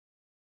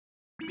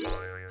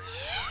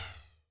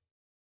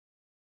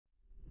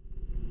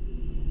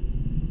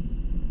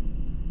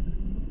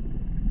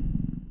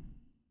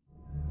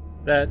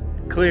That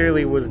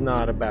clearly was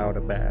not about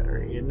a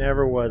battery. It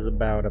never was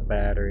about a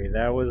battery.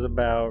 That was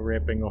about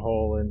ripping a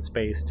hole in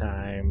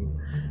space-time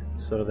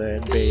so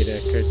that Beta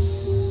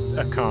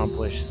could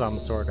accomplish some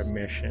sort of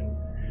mission.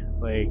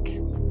 Like,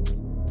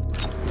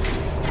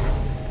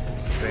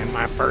 this ain't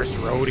my first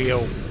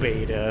rodeo,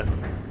 Beta.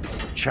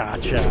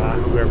 Cha-cha,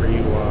 whoever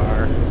you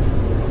are.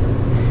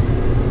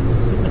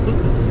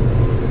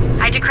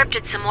 I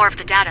decrypted some more of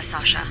the data,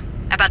 Sasha.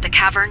 About the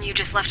cavern you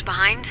just left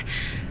behind.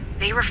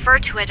 They refer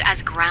to it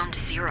as Ground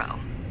Zero.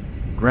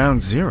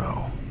 Ground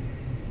Zero?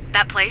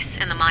 That place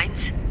in the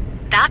mines?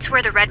 That's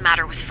where the red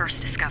matter was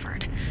first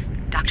discovered.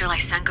 Dr.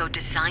 Lysenko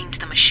designed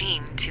the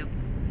machine to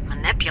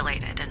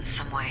manipulate it in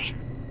some way.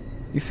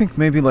 You think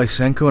maybe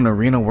Lysenko and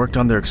Irina worked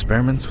on their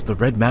experiments with the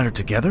red matter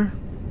together?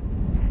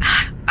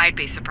 I'd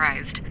be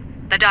surprised.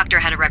 The doctor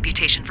had a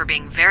reputation for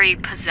being very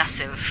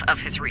possessive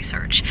of his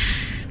research.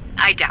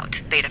 I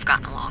doubt they'd have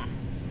gotten along.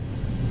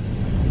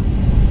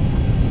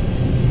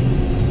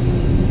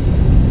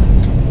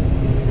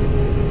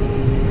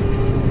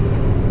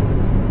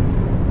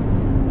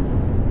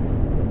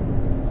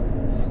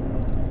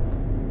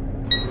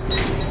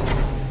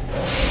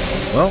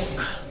 Well,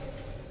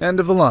 end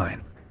of the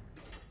line.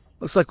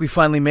 Looks like we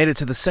finally made it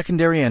to the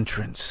secondary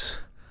entrance.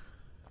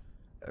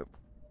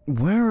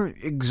 Where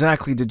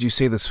exactly did you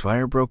say this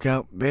fire broke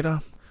out,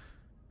 Beta?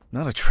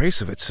 Not a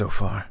trace of it so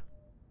far.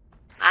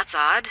 That's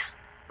odd.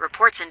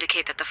 Reports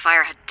indicate that the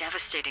fire had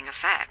devastating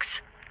effects.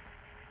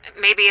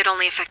 Maybe it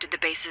only affected the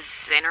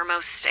base's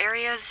innermost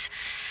areas?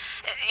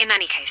 In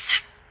any case,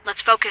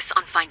 let's focus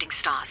on finding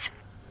Stas.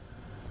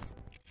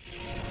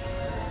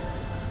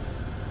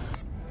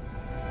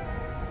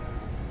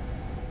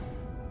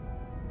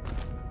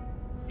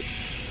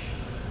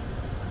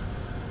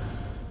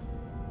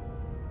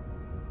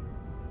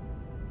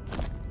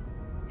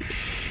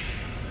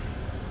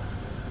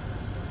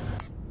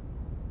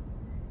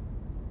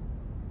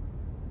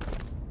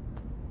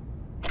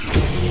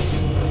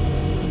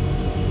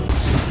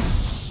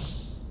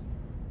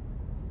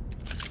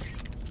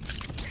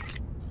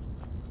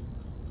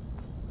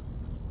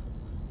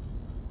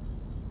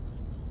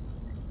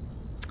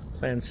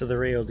 Plans to the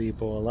rail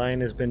depot. A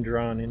line has been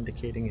drawn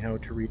indicating how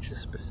to reach a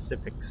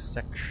specific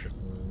section.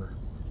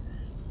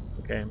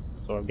 Okay,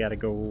 so I've got to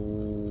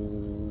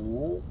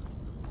go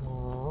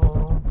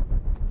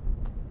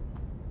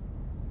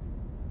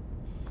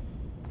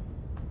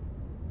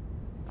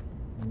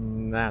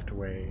that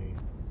way.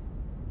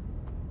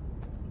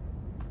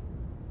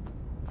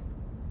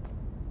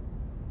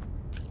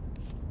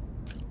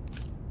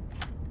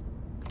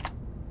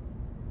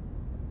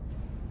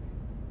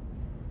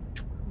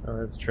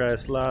 Let's try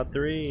slot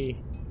 3.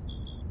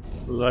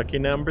 Lucky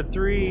number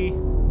 3.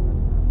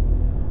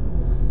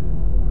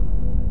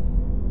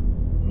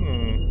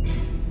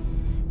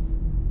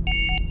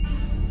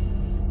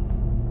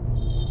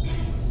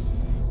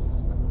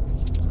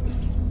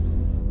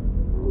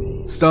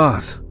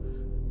 Stas.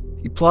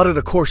 He plotted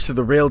a course to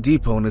the rail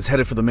depot and is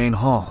headed for the main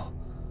hall.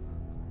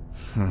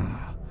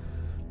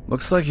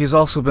 Looks like he's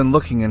also been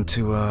looking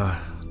into,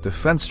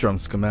 defense drone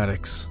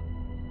schematics.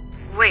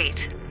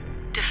 Wait.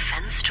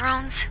 Defense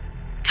drones?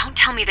 Don't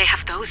tell me they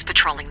have those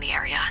patrolling the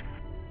area.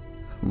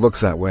 Looks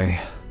that way.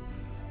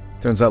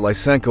 Turns out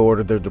Lysenko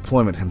ordered their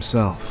deployment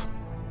himself.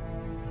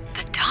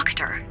 The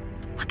doctor?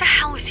 What the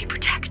hell is he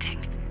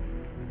protecting?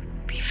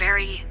 Be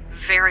very,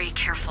 very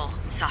careful,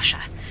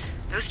 Sasha.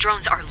 Those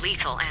drones are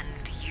lethal and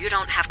you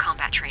don't have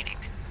combat training.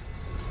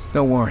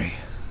 Don't worry.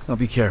 I'll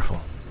be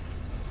careful.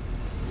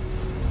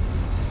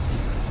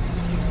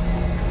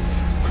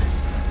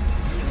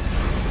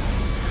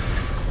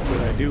 But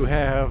I do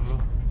have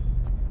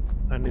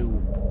a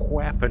new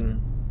weapon.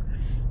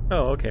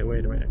 Oh, okay,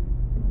 wait a minute.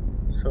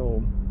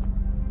 So,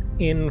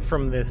 in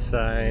from this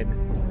side,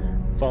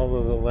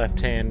 follow the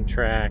left-hand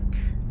track.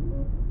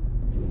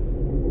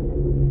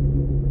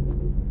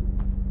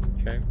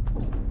 Okay.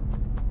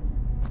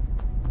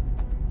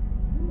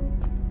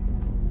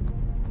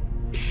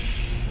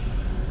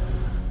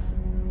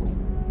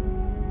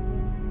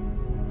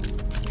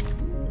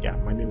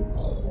 Got my new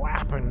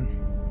weapon.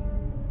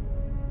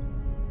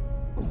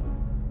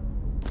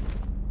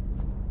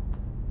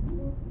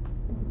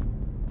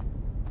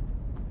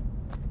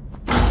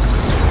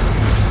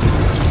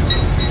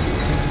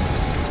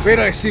 Wait,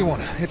 I see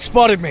one. It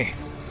spotted me.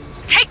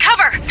 Take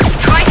cover!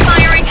 Try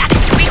firing at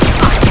its weak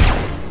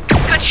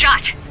spot. Good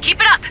shot.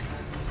 Keep it up.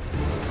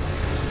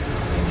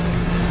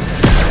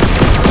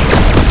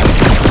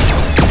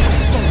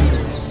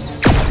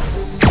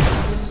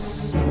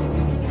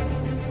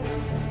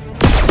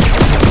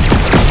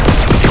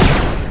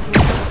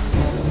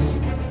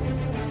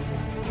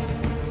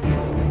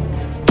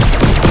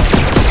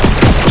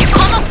 You've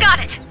almost got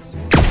it.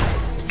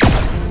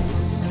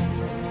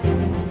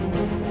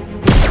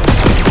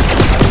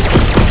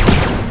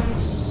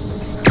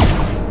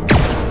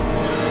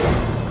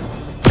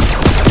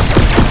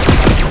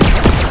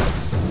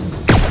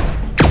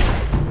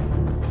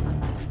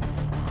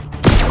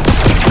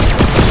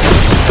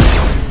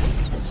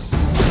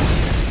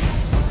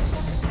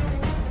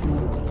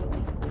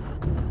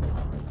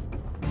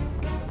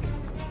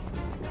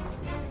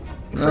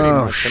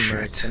 just a shit.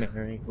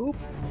 mercenary. Oop.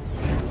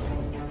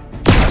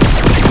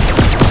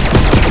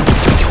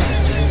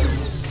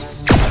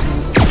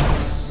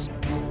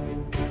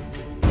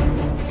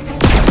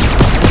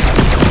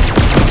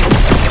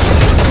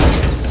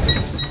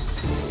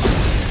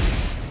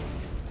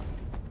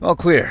 All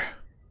clear.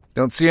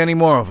 Don't see any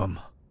more of them.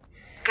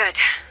 Good.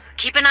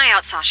 Keep an eye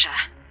out, Sasha.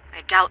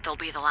 I doubt they'll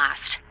be the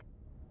last.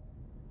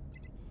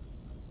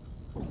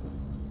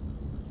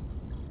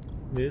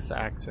 This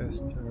access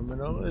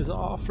terminal is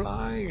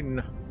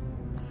offline.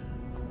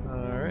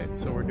 Alright,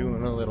 so we're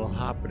doing a little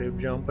hoppity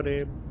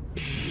jumpity.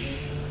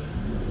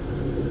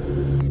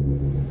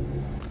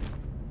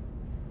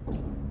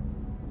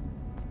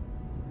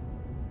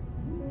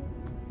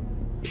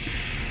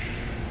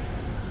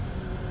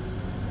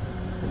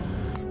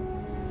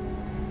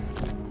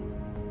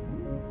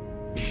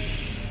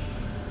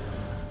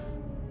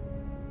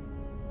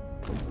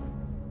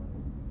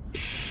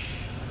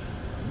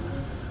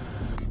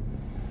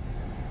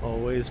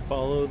 Always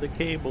follow the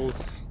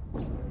cables.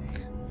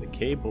 The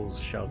cables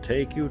shall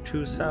take you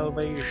to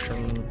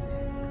salvation.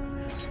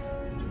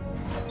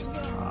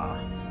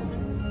 Ah.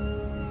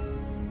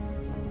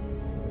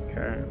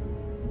 Okay.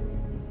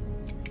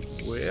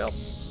 Well,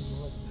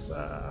 let's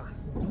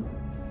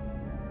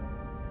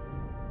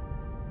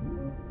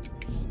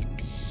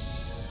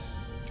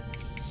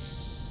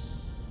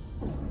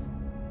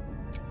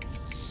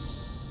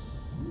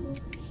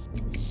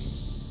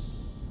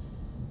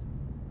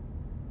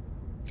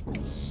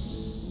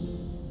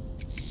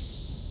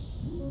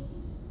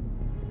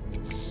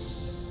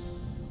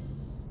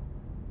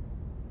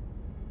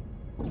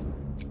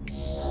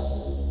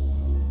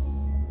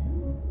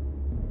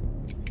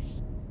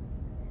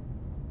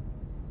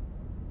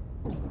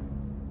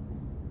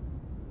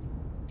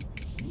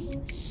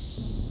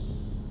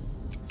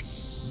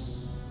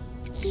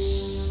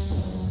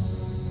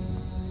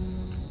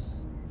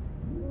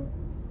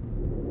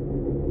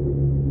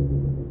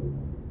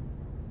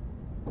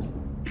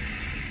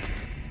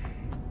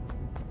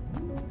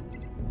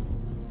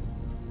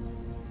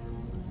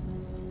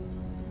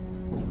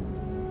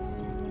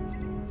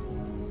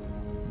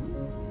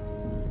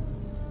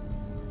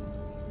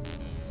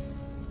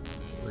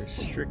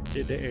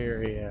restricted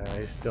area.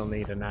 I still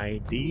need an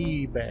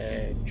ID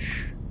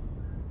badge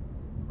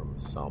from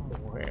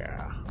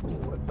somewhere. Ooh,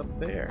 what's up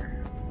there?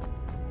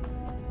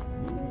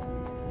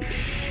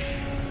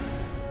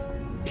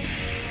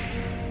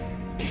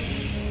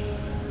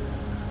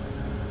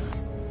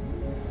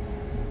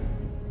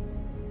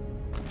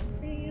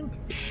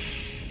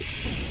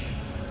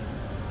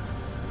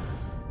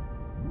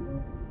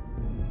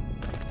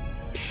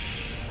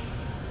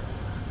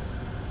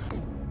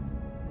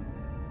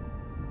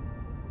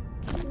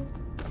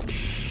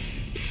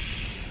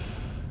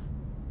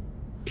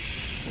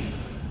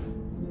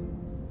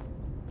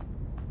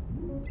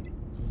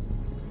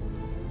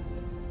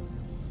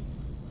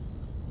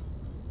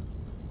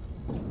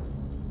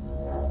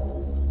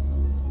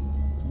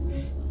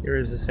 Here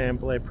is a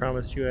sample I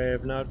promised you I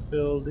have not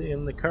filled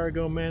in the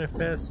cargo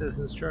manifest as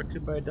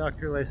instructed by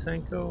Dr.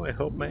 Lysenko. I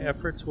hope my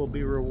efforts will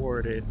be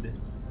rewarded.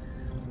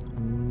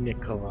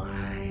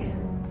 Nikolai.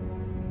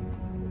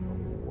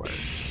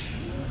 Worst.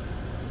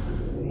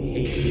 I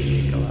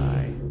hate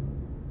Nikolai.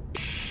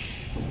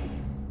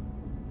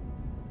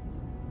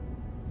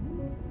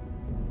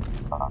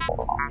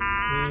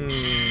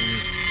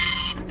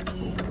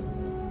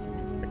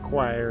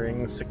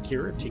 Acquiring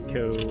security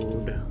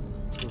code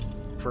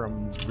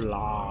from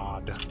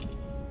Vlad.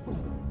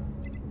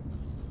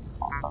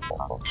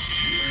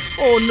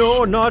 Oh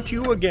no, not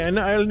you again.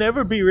 I'll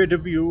never be rid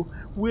of you.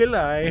 Will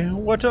I?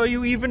 What are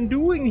you even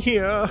doing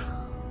here?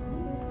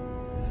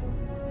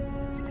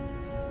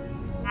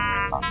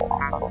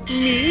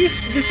 Me?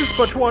 This is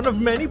but one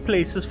of many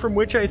places from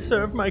which I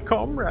serve my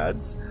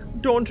comrades.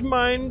 Don't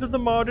mind the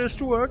modest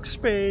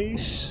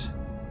workspace.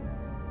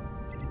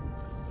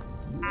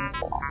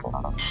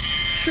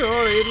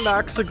 Sure, it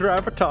lacks the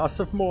gravitas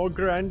of more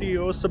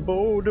grandiose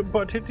abode,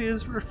 but it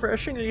is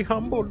refreshingly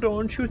humble,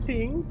 don't you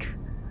think?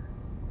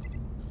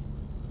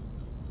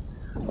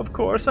 Of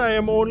course, I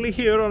am only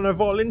here on a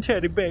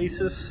voluntary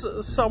basis.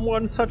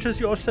 Someone such as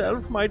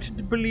yourself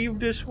might believe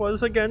this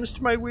was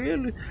against my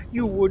will.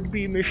 You would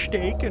be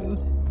mistaken.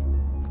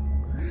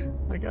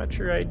 I got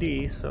your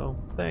ID, so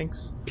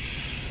thanks.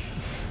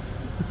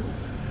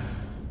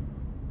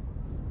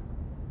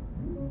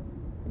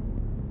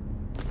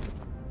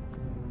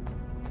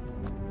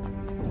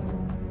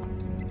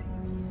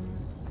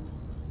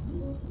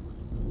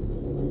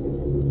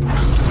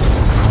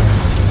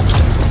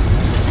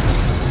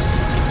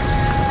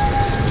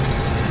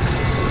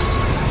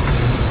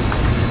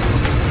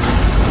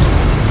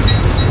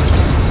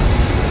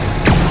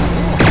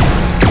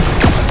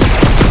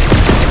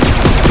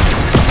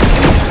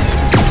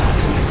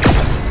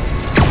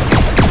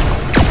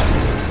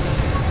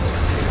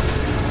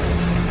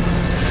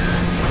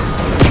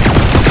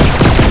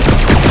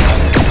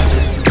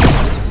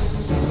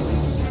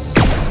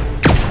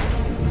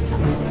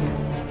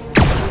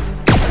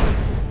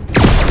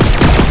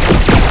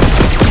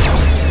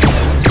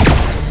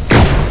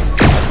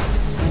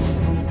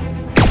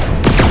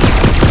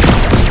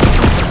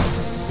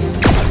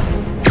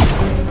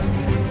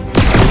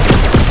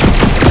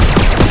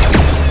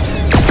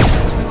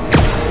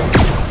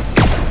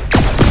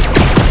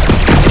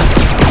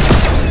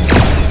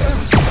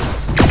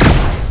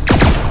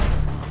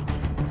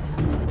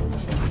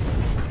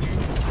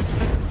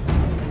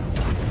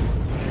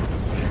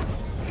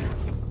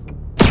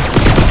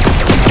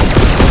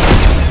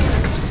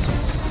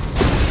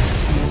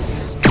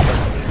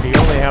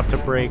 to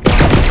break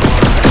off.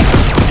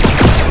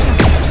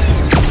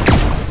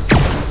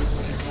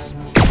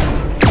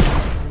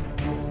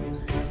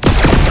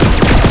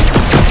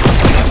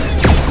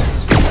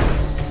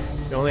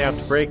 You only have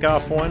to break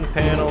off one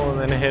panel and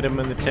then hit him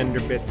in the tender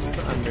bits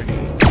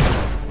underneath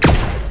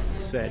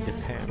said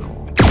panel.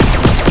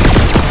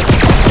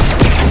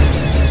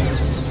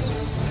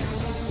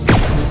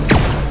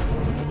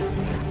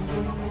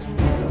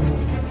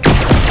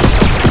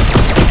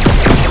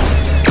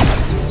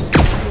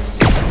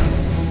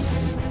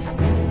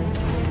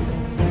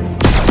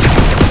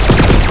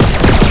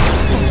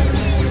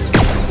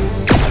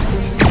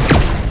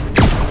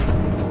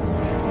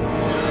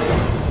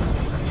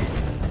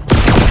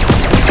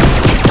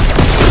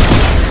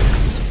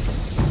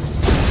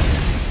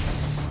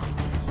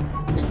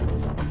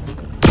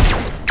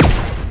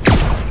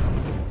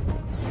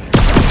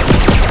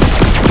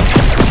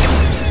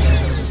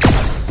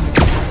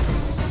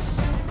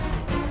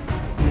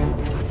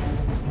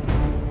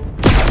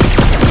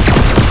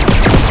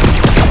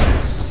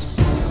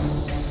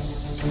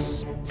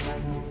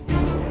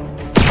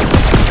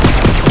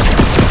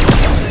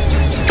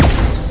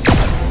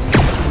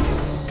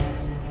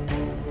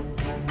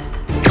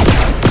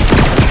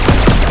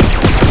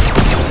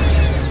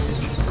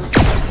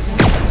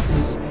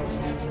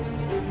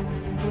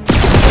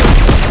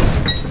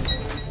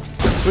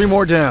 Three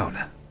more down.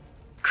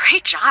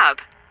 Great job.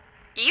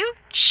 You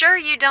sure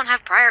you don't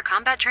have prior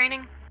combat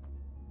training?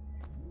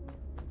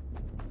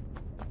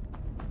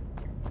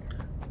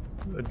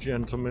 A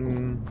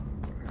gentleman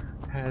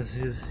has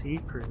his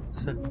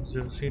secrets,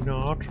 does he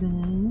not?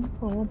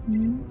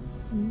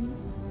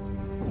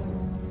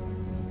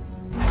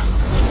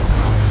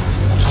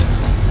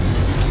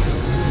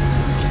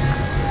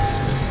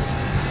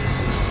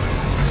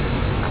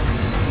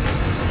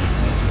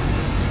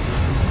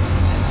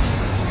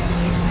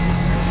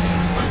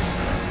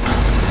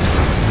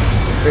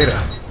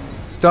 Beta,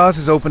 Stas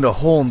has opened a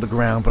hole in the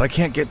ground, but I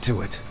can't get to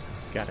it.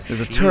 It's got a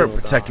There's a turret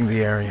shield protecting on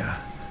the area,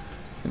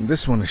 and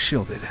this one is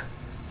shielded.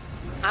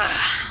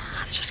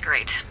 That's just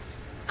great.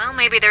 Well,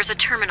 maybe there's a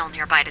terminal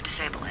nearby to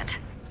disable it.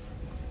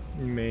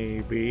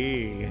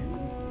 Maybe.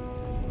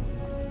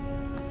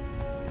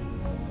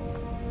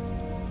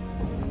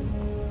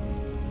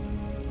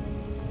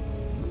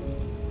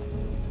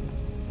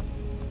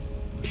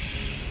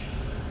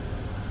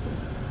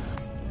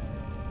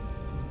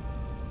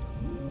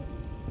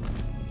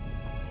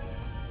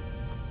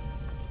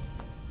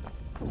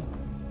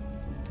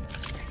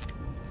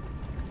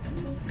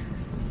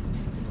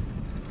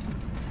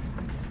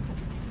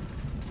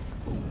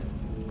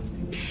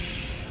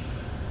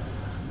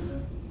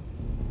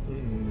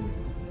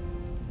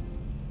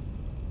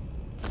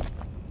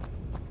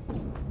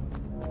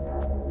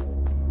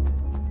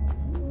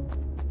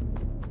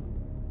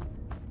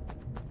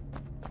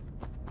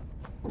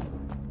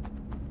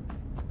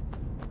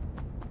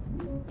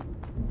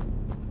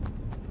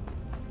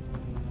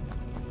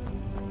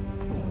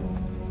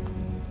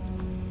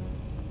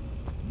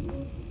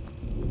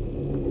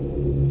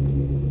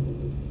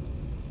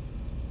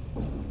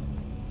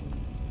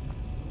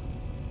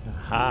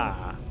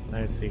 Aha,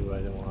 I see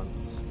what it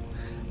wants.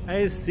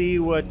 I see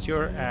what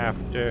you're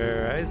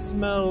after. I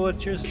smell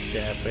what you're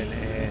stepping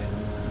in.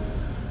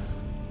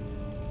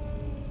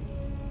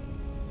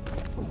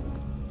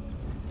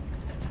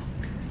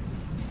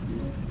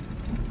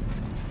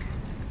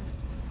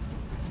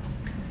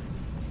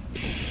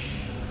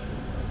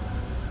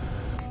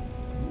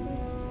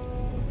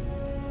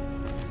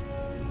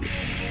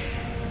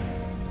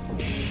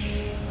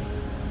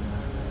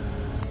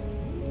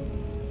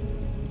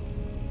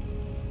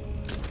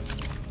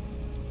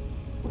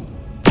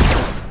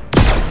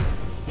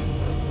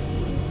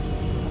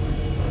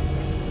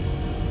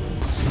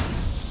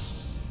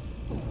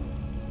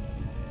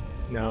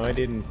 No, I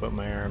didn't put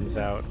my arms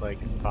out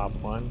like it's Pop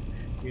 1.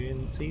 You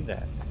didn't see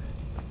that.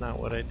 That's not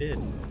what I did.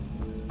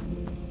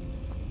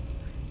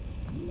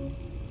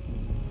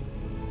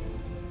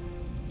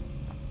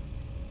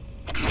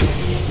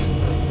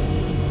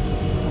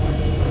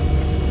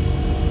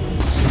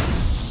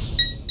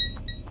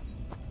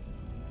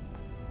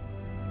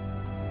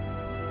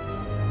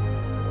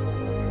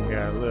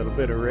 Got a little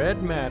bit of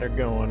red matter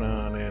going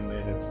on in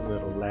this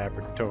little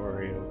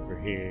laboratory over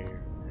here.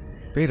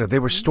 Beta, they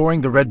were storing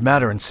the red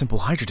matter in simple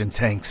hydrogen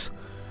tanks.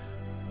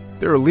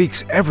 There are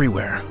leaks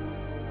everywhere.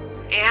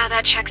 Yeah,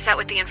 that checks out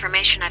with the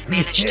information I've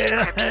managed to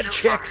decrypt so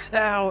far. Checks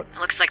out.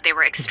 It looks like they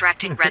were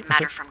extracting red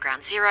matter from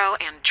Ground Zero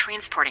and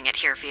transporting it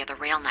here via the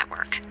rail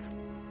network.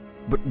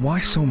 But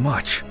why so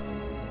much?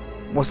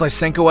 Was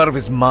Lysenko out of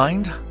his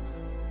mind?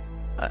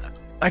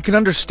 I can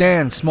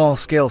understand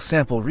small-scale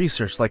sample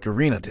research like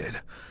Irina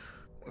did.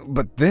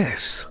 But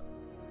this...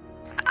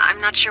 I'm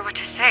not sure what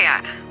to say.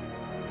 I'm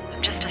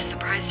just as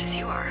surprised as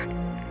you are.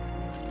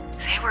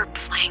 They were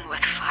playing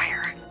with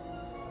fire.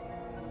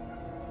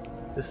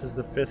 This is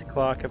the 5th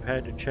clock I've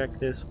had to check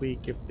this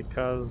week. If the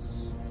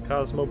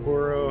Cosmo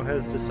Bureau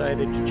has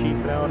decided to cheap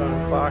it out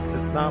on clocks,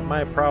 it's not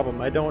my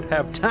problem. I don't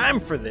have time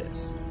for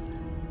this.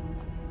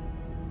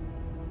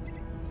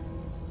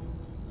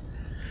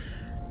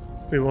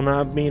 We will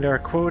not meet our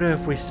quota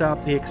if we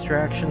stop the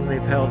extraction.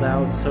 They've held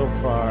out so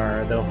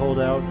far. They'll hold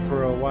out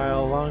for a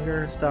while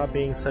longer. Stop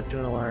being such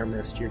an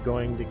alarmist. You're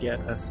going to get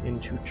us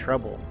into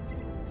trouble.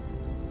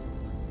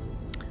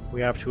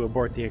 We have to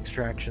abort the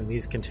extraction.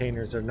 These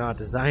containers are not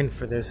designed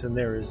for this, and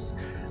there is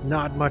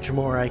not much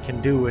more I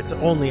can do. It's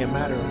only a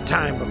matter of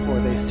time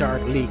before they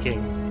start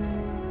leaking.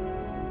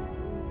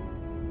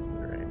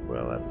 Alright,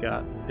 well, I've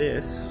got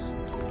this.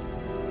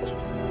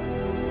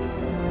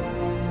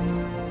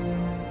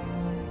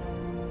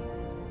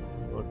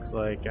 Looks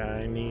like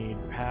I need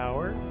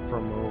power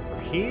from over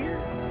here.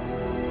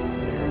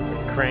 There's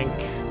a crank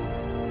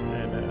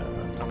and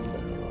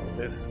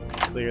this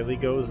clearly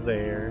goes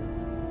there.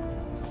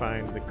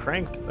 Find the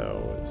crank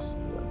though is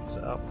what's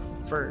up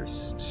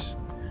first.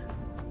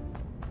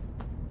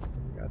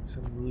 Got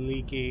some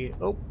leaky.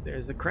 Oh,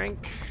 there's a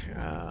crank.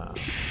 How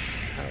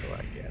do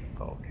I get?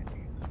 Okay.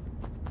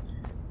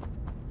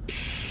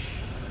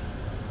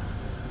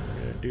 We're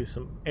gonna do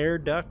some air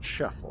duct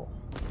shuffle.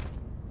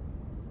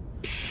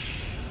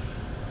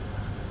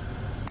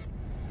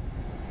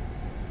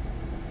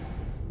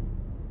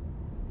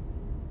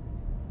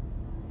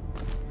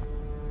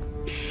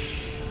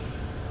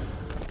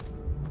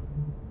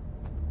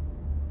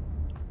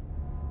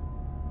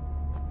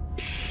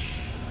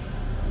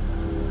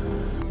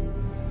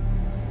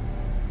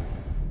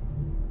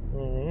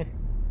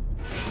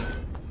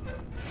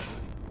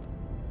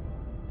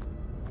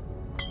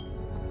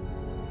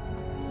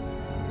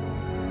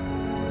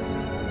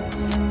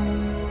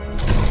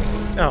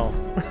 Oh.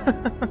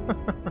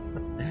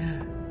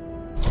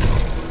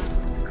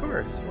 Of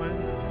course, why?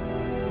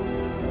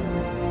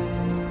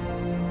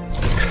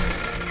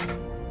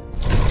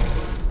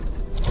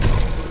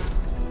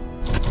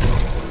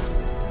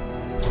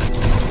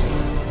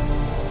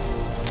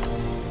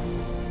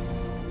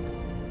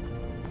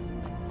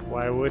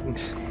 Why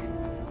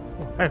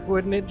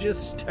wouldn't it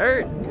just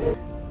start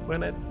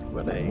when I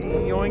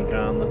yoink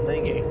on the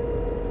thingy?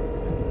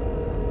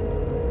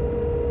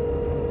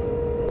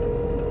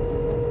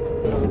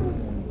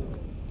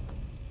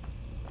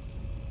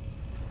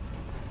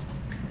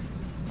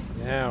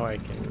 Now I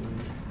can...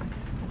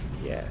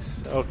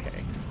 Yes,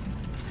 okay.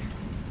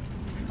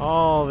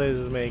 All this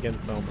is making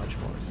so much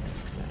more sense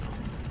now.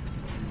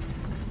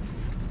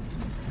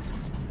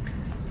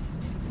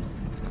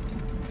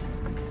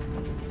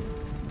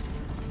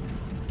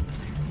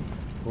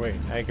 Wait,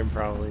 I can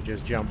probably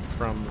just jump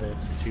from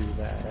this to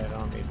that. I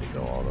don't need to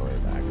go all the way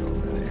back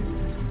over there.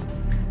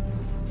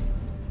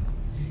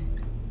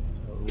 It's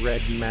a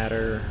red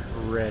matter,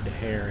 red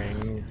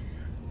herring.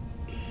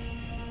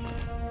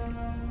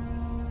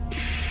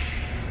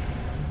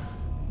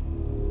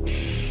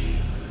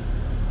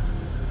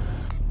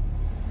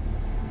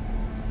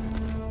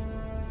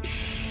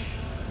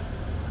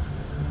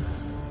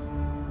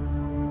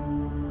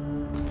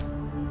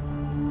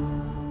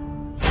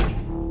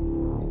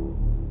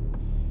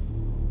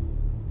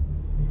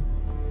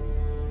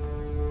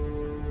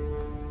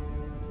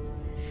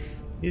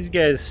 These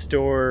guys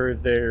store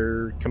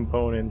their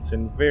components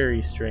in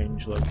very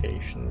strange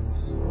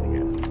locations, I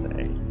gotta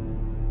say.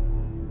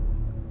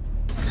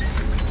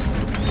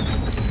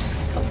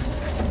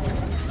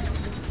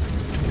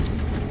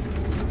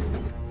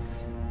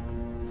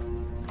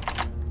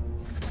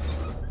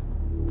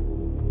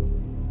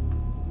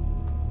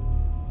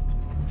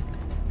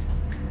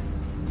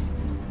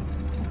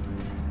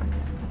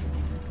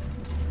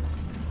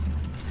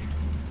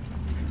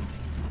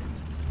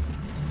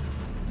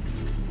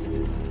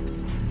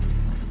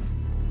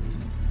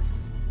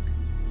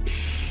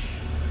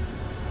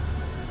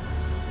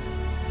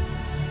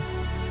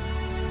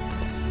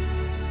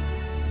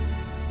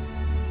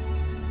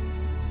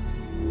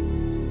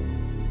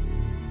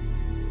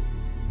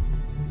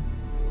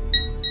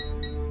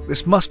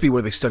 This must be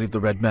where they studied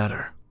the red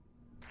matter.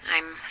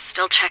 I'm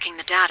still checking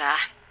the data.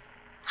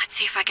 Let's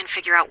see if I can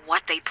figure out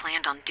what they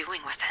planned on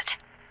doing with it.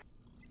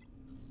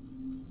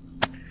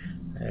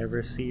 I have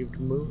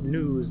received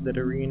news that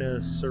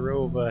Irina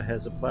Serova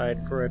has applied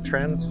for a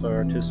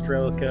transfer to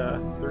Strelka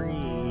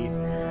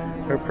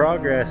 3. Her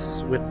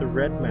progress with the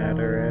red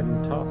matter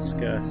and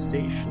Tosca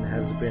station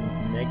has been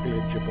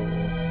negligible.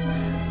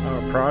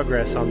 Our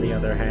progress, on the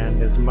other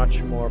hand, is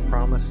much more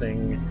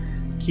promising.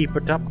 Keep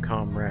it up,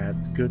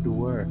 comrades. Good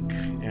work,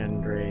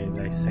 Andrei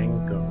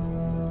Lysenko.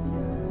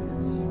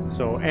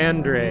 So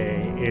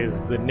Andrei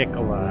is the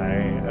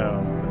Nikolai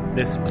of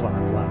this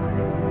plotline.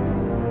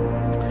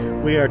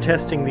 We are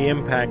testing the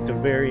impact of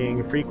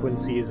varying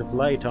frequencies of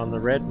light on the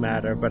red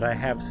matter, but I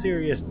have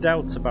serious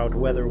doubts about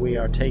whether we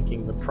are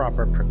taking the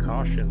proper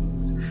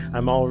precautions.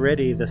 I'm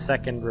already the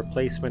second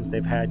replacement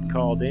they've had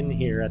called in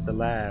here at the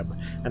lab,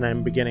 and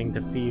I'm beginning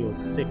to feel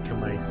sick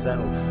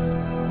myself.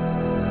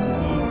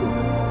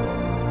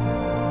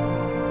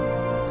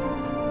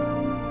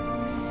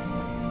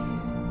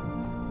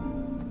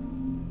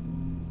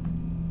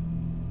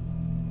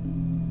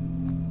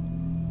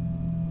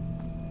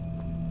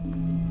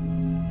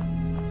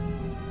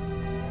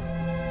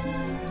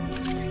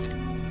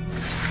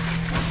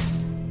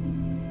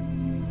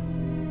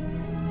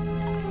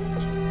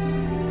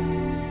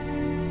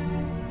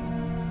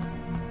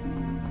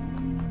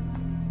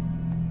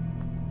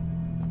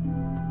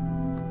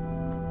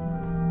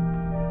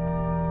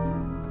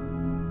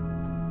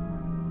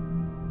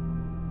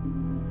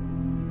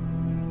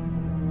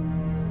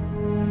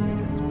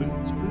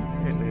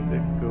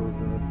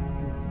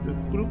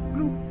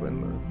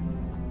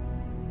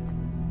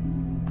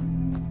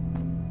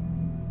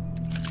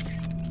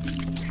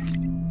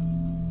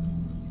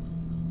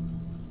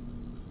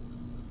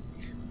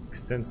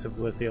 extensive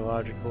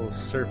lithiological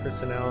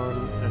surface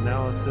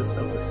analysis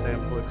of the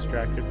sample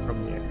extracted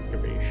from the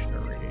excavation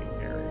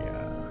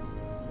area.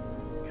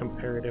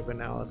 Comparative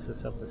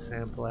analysis of the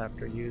sample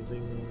after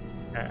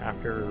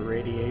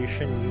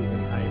radiation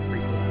using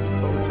high-frequency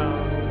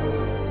photons.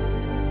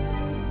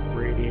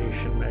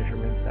 Radiation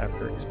measurements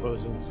after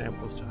exposing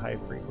samples to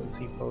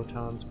high-frequency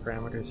photons.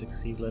 Parameters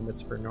exceed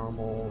limits for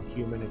normal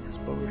human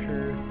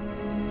exposure.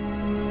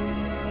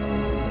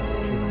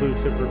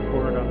 Conclusive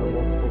report on the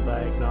multiple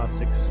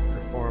diagnostics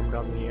performed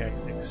on the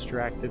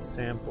extracted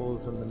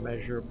samples and the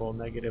measurable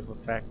negative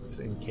effects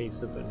in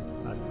case of an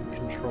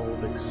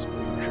uncontrolled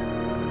exposure.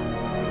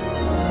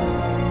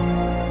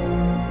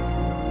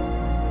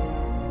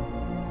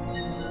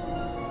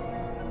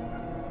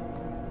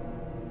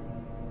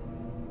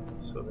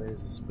 So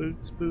there's a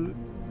spoot.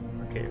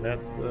 Okay,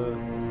 that's the...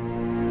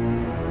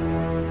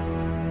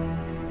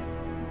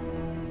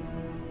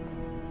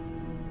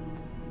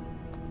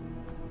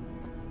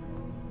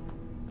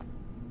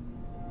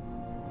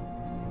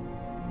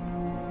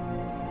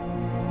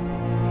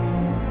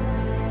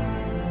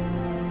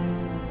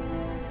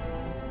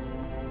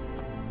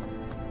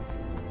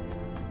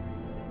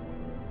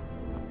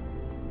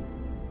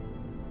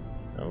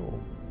 Oh.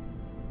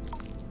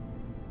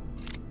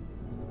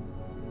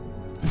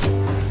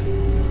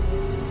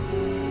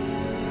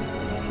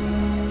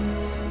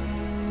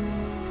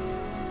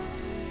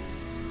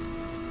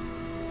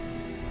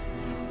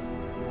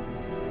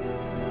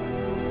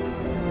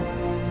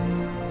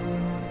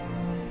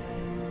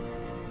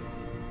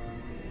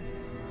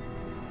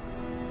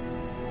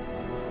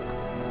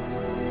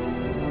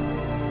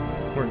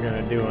 We're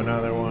gonna do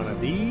another one of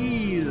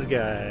these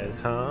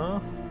guys, huh?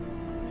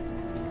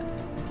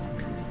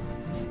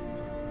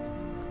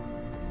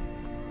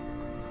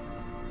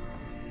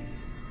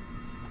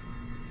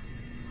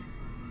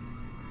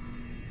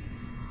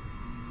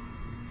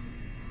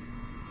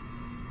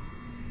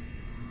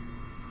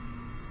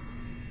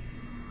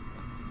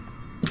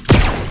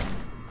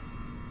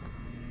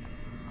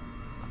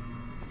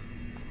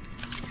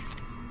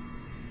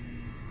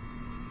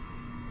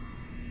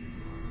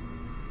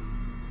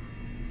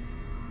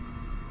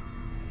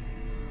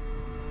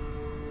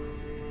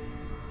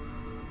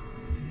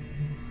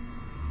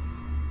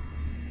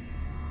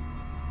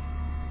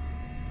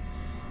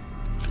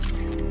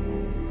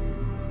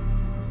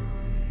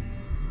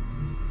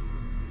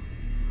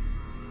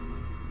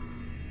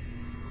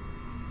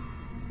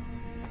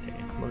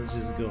 Let's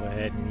just go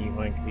ahead and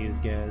yoink these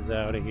guys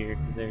out of here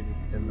because they're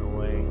just in the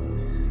way.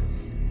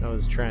 I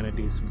was trying to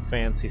do some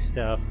fancy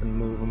stuff and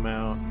move them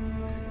out,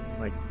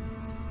 like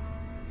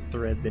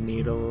thread the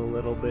needle a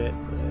little bit,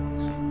 but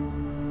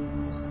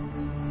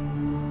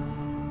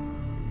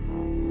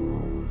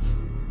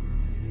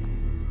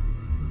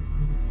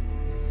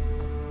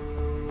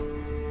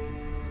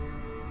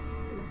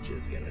it's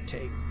just gonna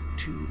take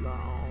too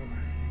long.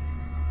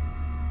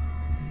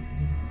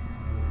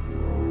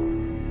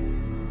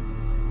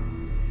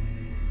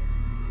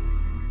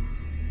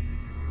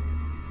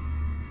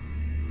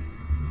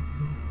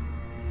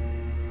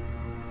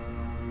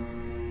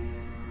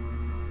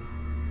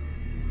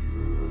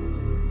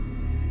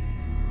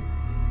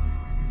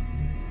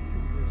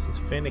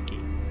 Finicky.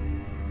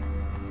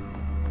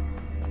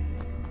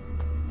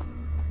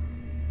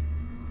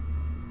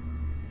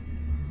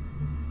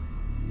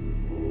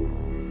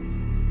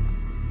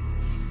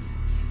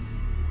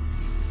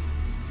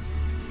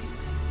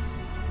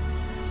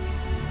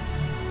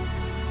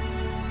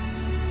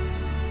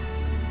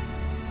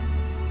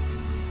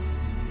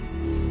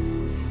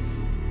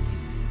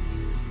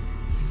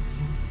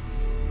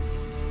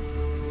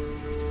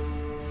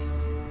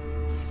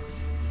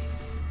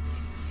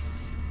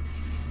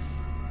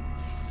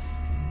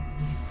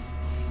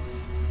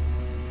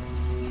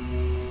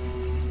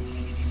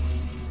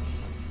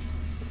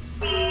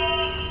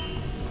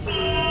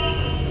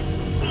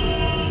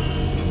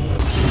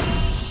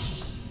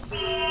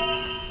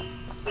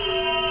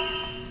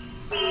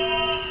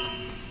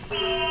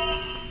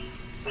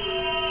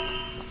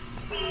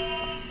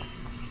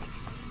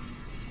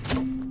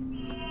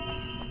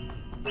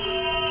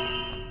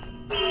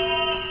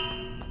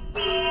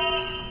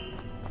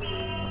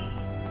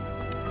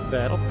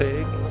 Battle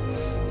pig.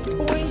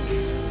 Boink.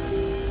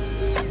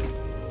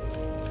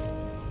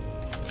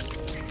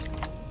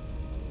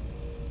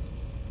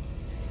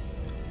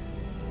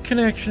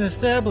 Connection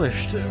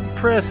established.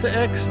 Press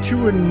X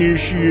to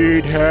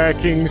initiate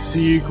hacking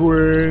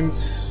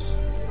sequence.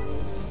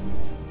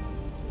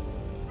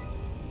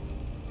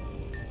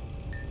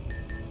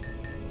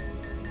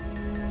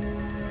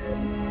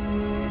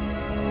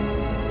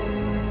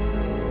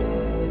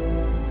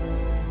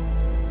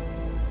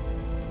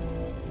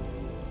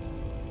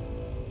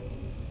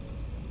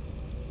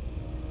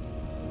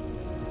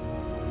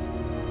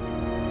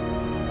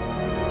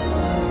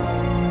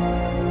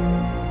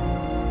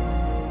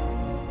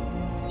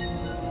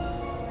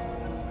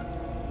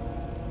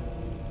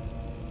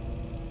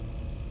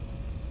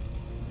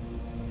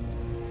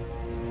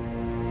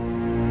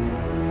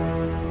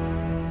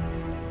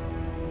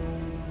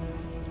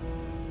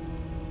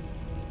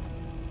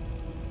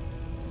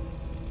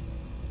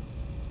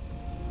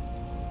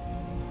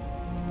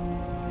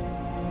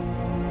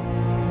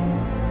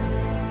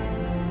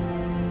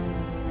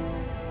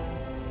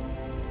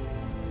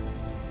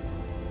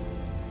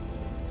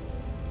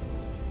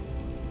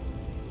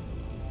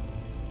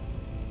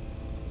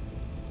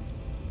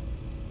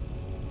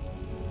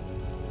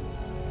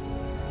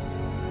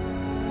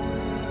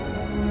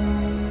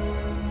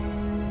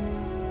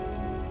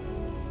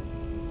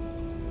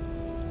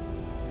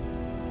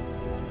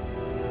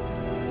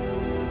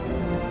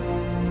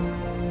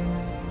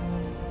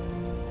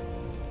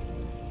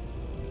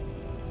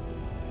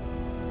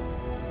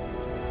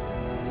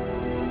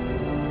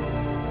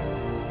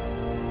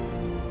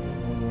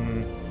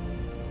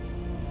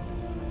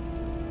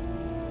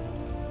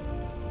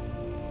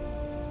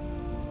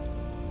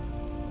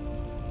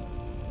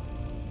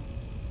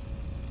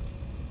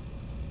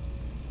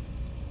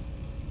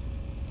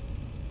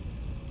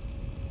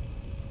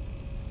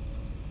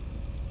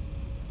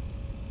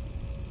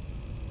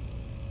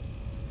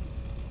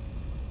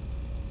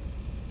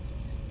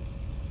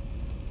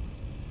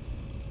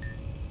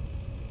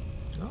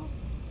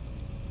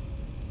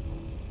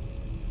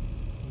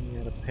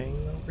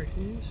 ping over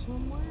here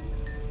somewhere?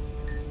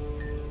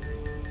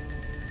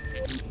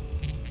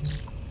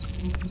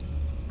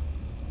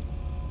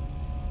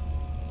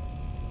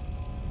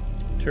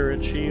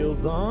 Turret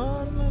shields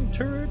on.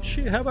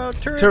 How about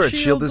turret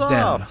shield is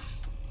down.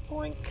 Off?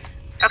 Boink.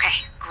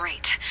 Okay,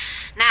 great.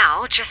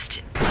 Now,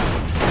 just...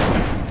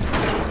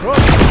 Whoa.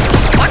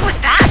 What was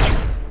that?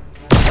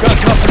 Got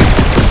company.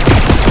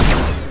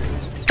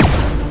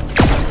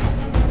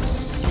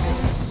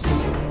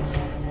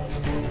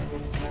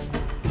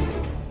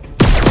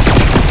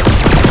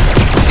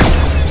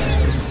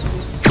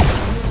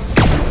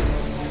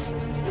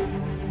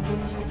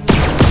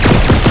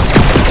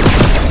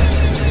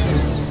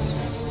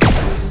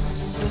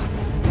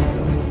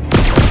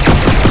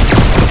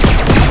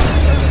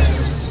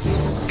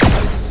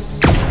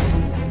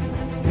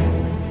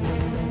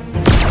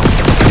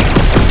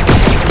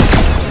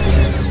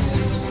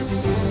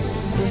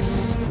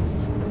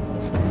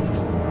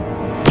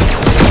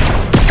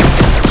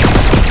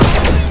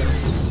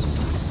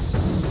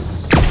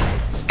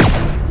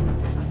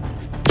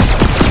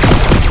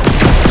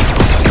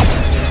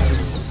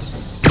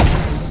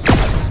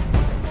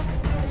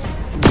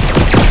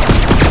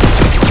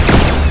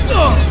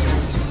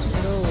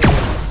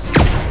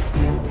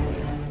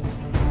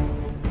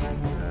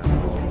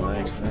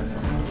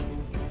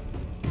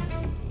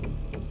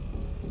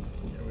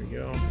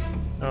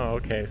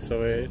 Okay,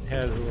 so it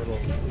has a little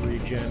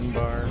regen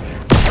bar.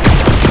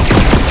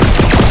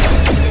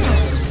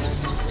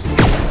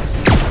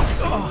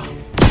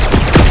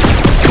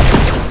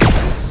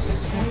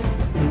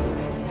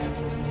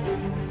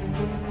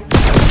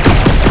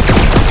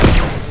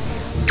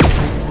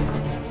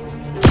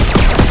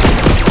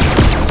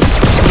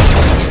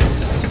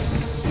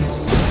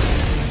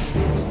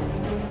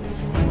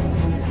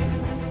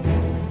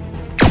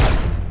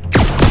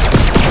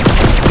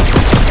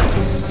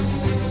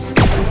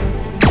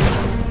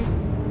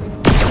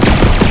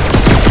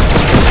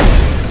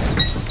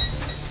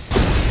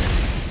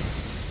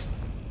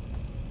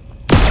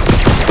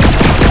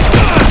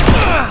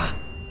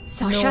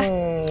 Sasha?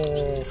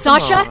 No,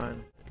 Sasha? come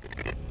on.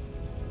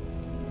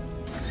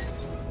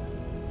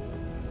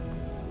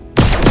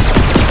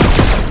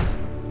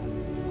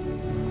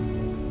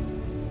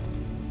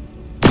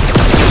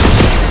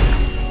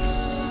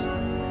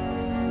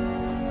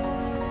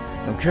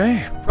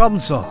 Okay, problem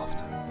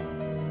solved.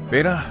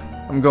 Beta,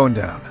 I'm going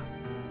down.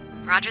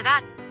 Roger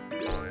that.